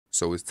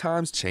So as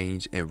times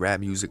change and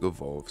rap music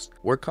evolves,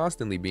 we're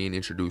constantly being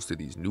introduced to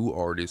these new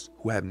artists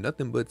who have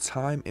nothing but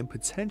time and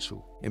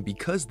potential. And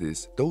because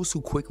this, those who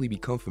quickly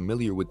become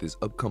familiar with this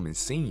upcoming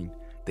scene,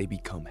 they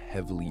become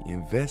heavily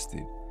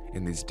invested.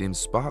 And this dim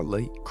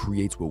spotlight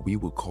creates what we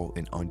would call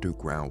an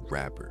underground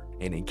rapper.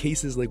 And in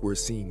cases like we're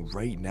seeing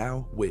right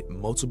now, with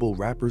multiple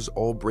rappers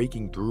all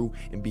breaking through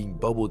and being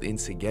bubbled in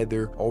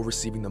together, all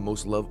receiving the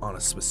most love on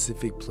a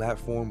specific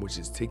platform, which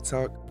is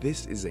TikTok,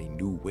 this is a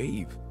new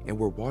wave, and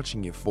we're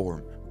watching it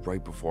form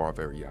right before our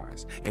very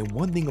eyes. And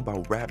one thing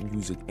about rap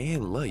music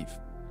and life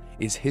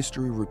is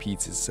history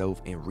repeats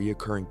itself and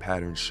reoccurring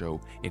patterns show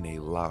in a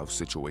lot of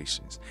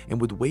situations. And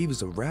with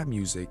waves of rap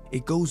music,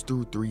 it goes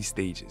through 3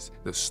 stages: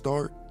 the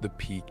start, the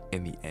peak,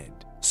 and the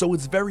end. So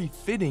it's very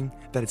fitting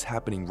that it's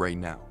happening right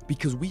now,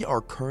 because we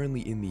are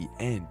currently in the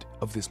end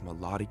of this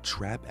melodic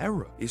trap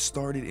era. It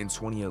started in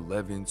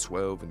 2011,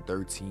 12, and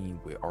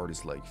 13 with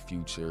artists like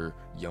Future,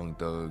 Young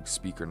Thug,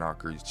 Speaker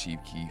Knockers, Chief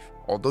Keef.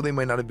 Although they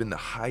might not have been the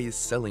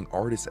highest selling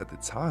artists at the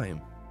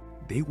time,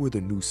 they were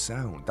the new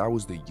sound. That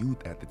was the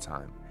youth at the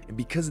time. And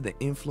because of the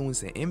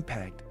influence and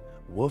impact,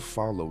 what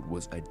followed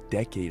was a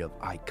decade of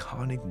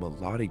iconic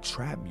melodic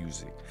trap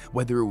music.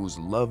 Whether it was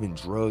love and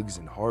drugs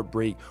and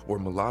heartbreak or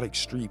melodic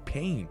street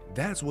pain,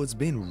 that's what's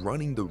been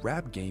running the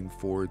rap game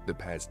for the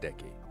past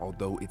decade.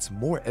 Although it's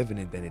more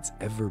evident than it's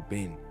ever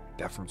been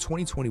that from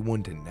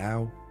 2021 to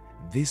now,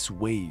 this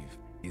wave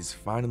is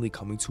finally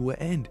coming to an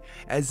end.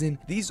 As in,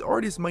 these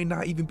artists might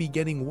not even be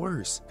getting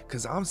worse,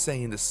 because I'm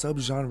saying the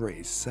subgenre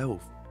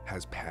itself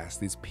has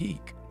passed its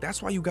peak.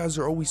 That's why you guys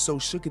are always so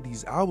shook at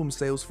these album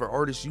sales for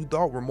artists you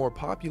thought were more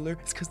popular.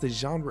 It's because the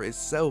genre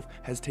itself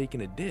has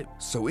taken a dip.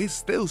 So it's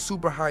still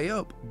super high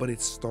up, but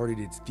it's started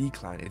its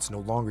decline. It's no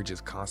longer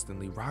just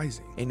constantly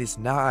rising. And it's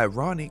not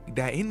ironic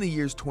that in the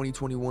years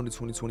 2021 to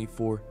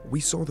 2024, we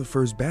saw the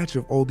first batch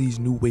of all these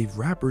new wave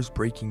rappers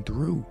breaking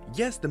through.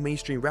 Yes, the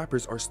mainstream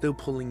rappers are still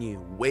pulling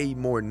in way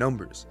more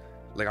numbers.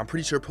 Like, I'm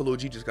pretty sure Polo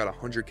G just got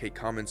 100k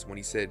comments when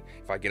he said,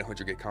 if I get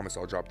 100k comments,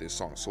 I'll drop this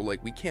song. So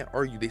like, we can't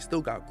argue, they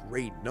still got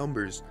great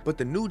numbers, but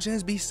the new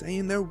gens be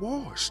saying they're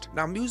washed.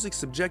 Now, music's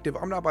subjective.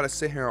 I'm not about to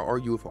sit here and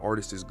argue if an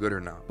artist is good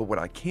or not, but what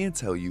I can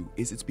tell you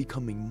is it's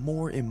becoming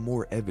more and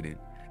more evident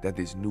that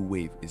this new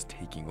wave is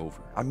taking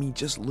over. I mean,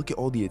 just look at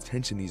all the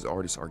attention these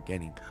artists are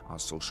getting on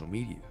social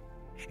media.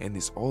 And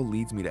this all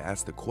leads me to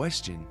ask the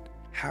question,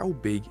 how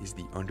big is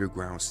the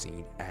underground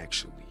scene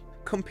actually?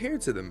 Compared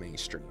to the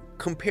mainstream,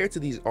 compared to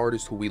these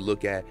artists who we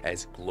look at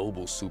as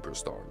global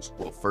superstars.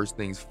 Well, first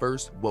things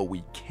first, what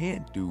we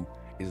can't do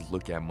is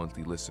look at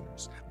monthly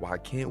listeners. Why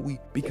can't we?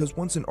 Because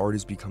once an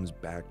artist becomes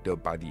backed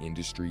up by the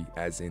industry,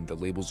 as in the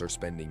labels are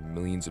spending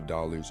millions of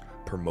dollars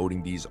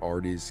promoting these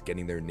artists,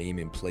 getting their name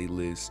in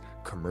playlists,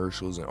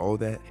 commercials, and all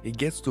that, it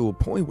gets to a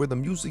point where the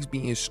music's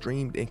being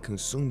streamed and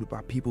consumed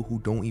by people who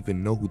don't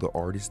even know who the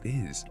artist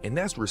is. And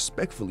that's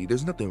respectfully,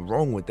 there's nothing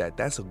wrong with that.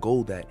 That's a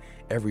goal that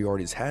every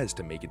artist has,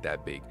 to make it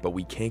that big. But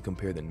we can't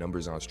compare the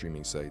numbers on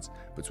streaming sites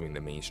between the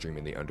mainstream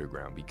and the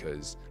underground,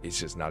 because it's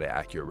just not an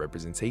accurate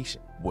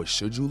representation. What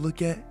should you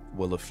look at?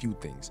 Well, a few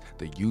things: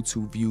 the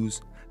YouTube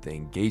views, the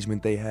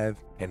engagement they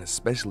have, and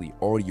especially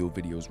audio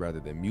videos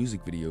rather than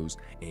music videos,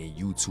 and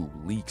YouTube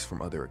leaks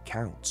from other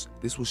accounts.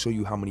 This will show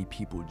you how many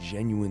people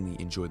genuinely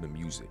enjoy the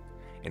music.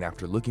 And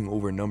after looking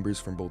over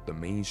numbers from both the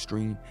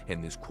mainstream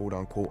and this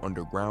quote-unquote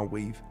underground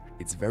wave,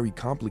 it's very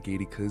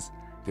complicated because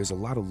there's a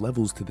lot of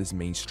levels to this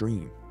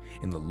mainstream,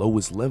 and the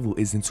lowest level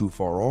isn't too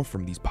far off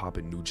from these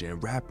poppin' new gen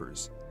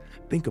rappers.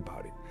 Think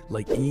about it.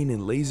 Like Ian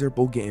and Laser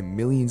both getting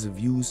millions of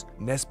views.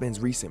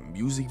 Nesben's recent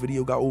music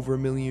video got over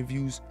 1 million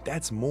views.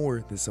 That's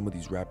more than some of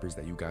these rappers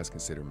that you guys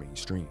consider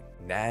mainstream.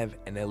 Nav,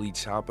 NLE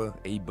Choppa,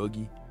 A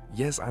Boogie.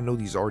 Yes, I know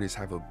these artists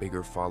have a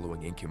bigger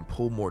following and can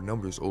pull more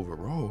numbers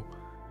overall,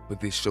 but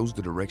this shows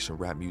the direction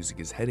rap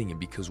music is heading in,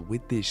 because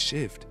with this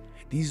shift,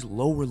 these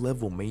lower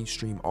level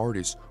mainstream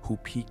artists who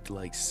peaked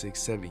like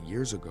 6-7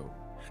 years ago,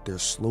 they're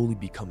slowly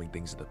becoming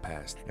things of the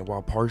past. And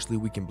while partially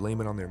we can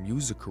blame it on their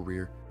music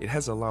career, it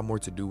has a lot more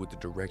to do with the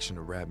direction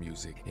of rap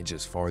music and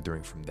just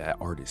farthering from that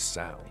artist's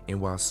sound.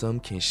 And while some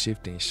can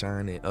shift and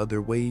shine in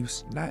other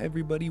waves, not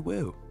everybody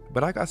will.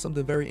 But I got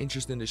something very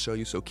interesting to show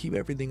you, so keep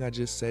everything I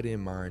just said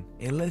in mind,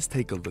 and let's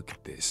take a look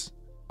at this.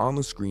 On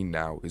the screen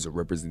now is a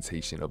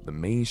representation of the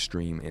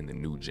mainstream and the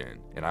new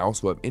gen, and I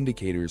also have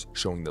indicators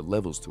showing the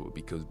levels to it,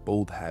 because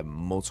both have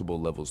multiple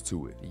levels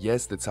to it.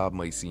 Yes, the top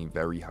might seem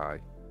very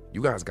high.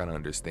 You guys gotta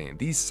understand,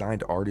 these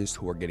signed artists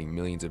who are getting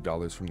millions of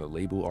dollars from the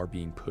label are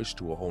being pushed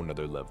to a whole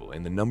nother level,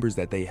 and the numbers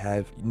that they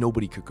have,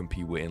 nobody could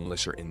compete with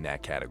unless you're in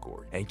that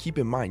category. And keep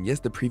in mind, yes,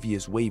 the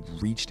previous wave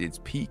reached its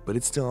peak, but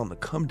it's still on the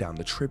come down.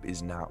 The trip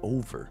is not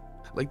over.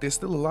 Like, there's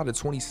still a lot of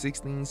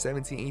 2016,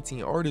 17,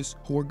 18 artists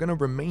who are gonna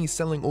remain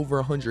selling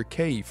over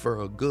 100k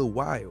for a good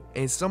while.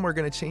 And some are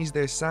gonna change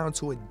their sound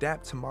to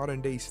adapt to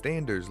modern day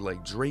standards,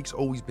 like Drake's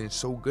always been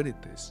so good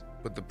at this.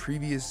 But the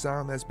previous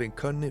sound that's been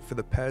cutting it for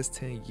the past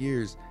 10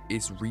 years,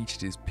 it's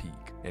reached its peak.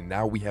 And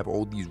now we have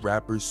all these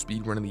rappers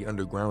speedrunning the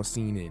underground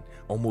scene and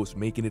almost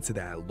making it to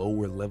that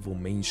lower level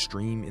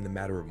mainstream in a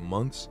matter of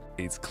months.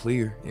 It's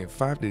clear in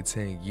 5 to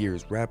 10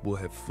 years, rap will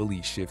have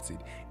fully shifted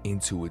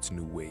into its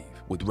new wave.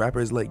 With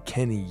rappers like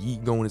Ken and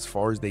Yeat going as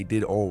far as they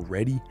did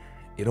already,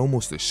 it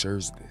almost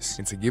assures this.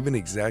 And to give an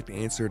exact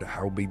answer to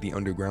how big the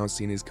underground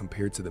scene is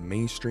compared to the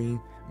mainstream,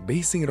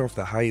 basing it off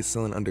the highest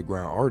selling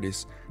underground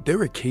artists,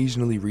 they're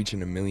occasionally reaching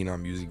 1 million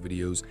on music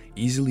videos,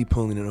 easily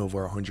pulling in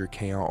over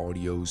 100K on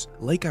audios.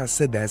 Like I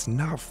said, that's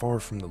not far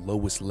from the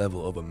lowest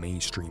level of a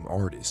mainstream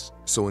artist.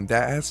 So in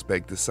that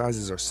aspect, the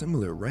sizes are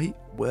similar, right?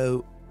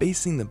 Well,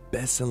 basing the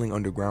best-selling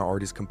underground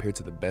artists compared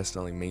to the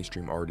best-selling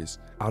mainstream artists,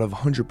 out of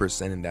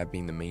 100% in that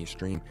being the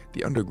mainstream,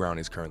 the underground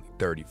is currently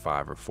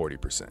 35 or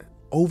 40%.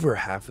 Over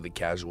half of the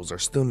casuals are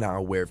still not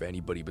aware of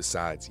anybody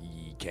besides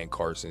Yee, Ken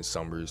Carson,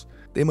 Summers.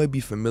 They might be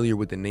familiar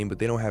with the name, but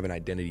they don't have an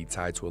identity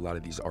tied to a lot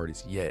of these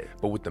artists yet.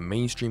 But with the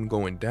mainstream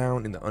going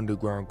down and the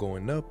underground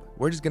going up,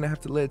 we're just gonna have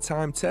to let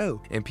time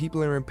tell. And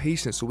people are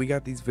impatient, so we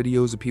got these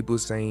videos of people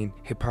saying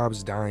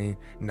hip-hop's dying.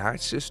 Nah,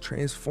 it's just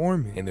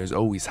transforming. And there's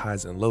always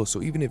highs and lows,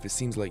 so even if it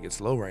seems like it's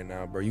low right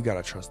now, bro, you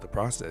gotta trust the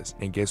process.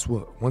 And guess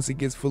what? Once it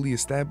gets fully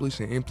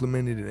established and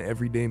implemented in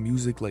everyday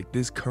music like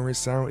this current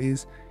sound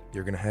is,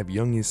 you're gonna have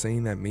youngins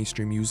saying that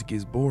mainstream music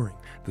is boring.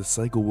 The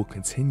cycle will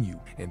continue,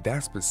 and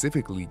that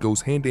specifically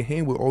goes hand in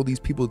hand with all these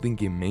people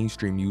thinking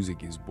mainstream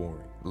music is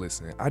boring.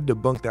 Listen, I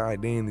debunked the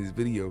idea in this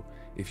video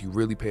if you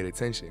really paid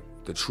attention.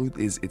 The truth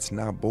is, it's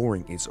not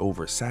boring, it's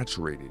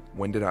oversaturated.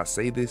 When did I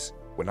say this?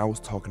 When I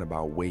was talking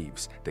about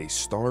waves. They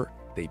start,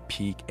 they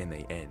peak, and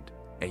they end.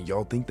 And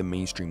y'all think the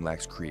mainstream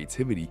lacks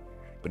creativity,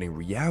 but in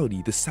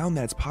reality, the sound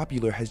that's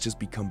popular has just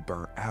become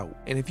burnt out.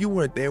 And if you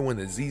weren't there when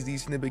the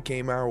ZZ snippet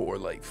came out, or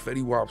like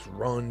Fetty Wap's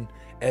Run,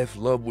 F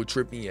Love with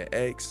Trippin' Your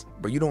Ex,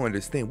 but you don't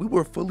understand, we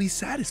were fully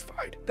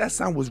satisfied. That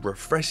sound was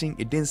refreshing,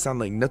 it didn't sound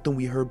like nothing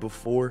we heard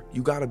before.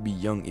 You gotta be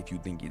young if you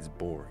think it's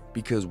boring.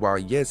 Because while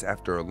yes,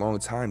 after a long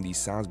time, these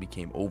sounds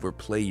became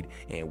overplayed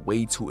and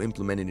way too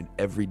implemented in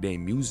everyday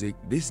music,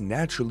 this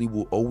naturally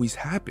will always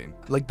happen.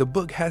 Like, the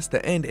book has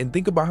to end, and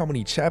think about how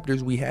many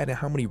chapters we had and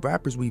how many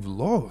rappers we've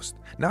lost.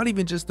 Not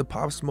even just the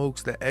Pop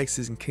Smokes, the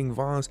X's, and King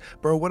Vons,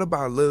 bro, what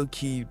about Lil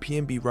Key,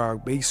 PNB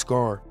Rock, Bass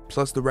Scar,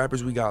 plus the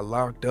rappers we got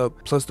locked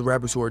up, plus the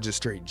rappers who are just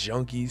straight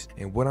junkies?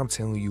 And what I'm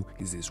telling you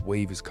is this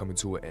wave is coming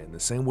to an end. The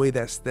same way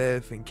that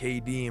Steph and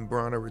KD and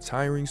Bron are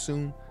retiring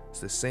soon, it's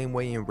the same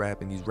way in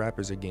rap, and these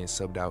rappers are getting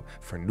subbed out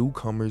for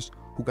newcomers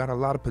who got a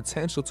lot of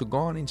potential to go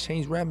on and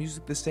change rap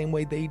music the same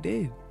way they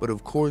did. But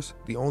of course,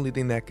 the only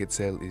thing that could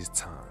tell is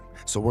time.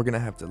 So we're gonna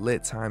have to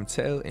let time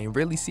tell and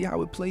really see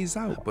how it plays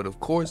out. But of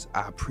course,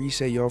 I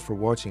appreciate y'all for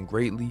watching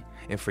greatly.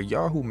 And for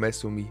y'all who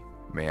mess with me,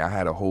 man, I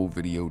had a whole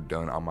video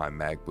done on my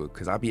MacBook,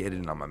 because I be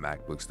editing on my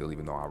MacBook still,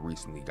 even though I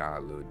recently got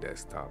a little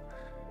desktop.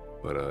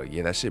 But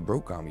yeah, that shit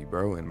broke on me,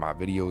 bro. And my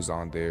video's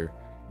on there.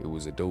 It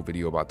was a dope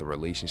video about the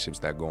relationships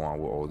that go on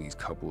with all these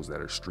couples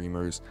that are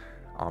streamers.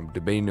 I'm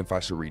debating if I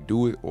should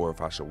redo it or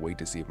if I should wait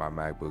to see if my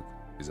MacBook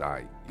is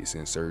alright. It's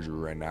in surgery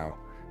right now.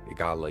 It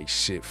got like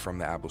shit from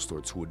the Apple store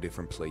to a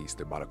different place.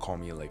 They're about to call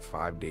me in like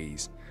 5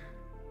 days.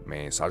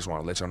 Man, so I just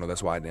want to let y'all know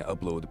that's why I didn't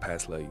upload the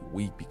past like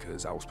week,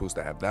 because I was supposed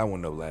to have that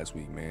one up last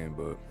week, man.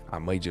 But I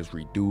might just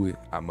redo it.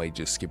 I might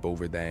just skip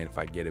over that, and if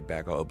I get it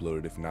back, I'll upload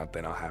it. If not,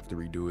 then I'll have to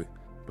redo it.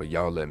 But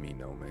y'all let me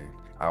know, man.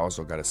 I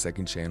also got a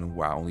second channel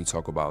where I only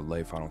talk about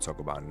life. I don't talk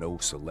about no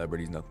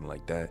celebrities, nothing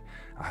like that.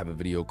 I have a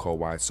video called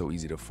Why It's So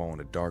Easy to Fall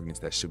into Darkness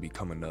that should be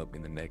coming up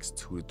in the next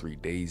 2 to 3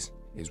 days,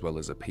 as well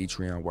as a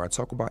Patreon where I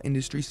talk about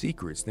industry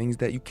secrets, things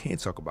that you can't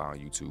talk about on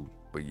YouTube.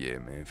 But yeah,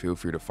 man, feel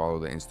free to follow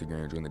the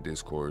Instagram, join the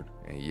Discord.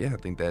 And yeah, I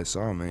think that's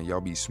all, man.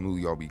 Y'all be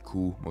smooth, y'all be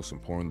cool. Most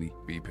importantly,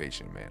 be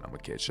patient, man. I'ma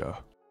catch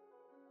y'all.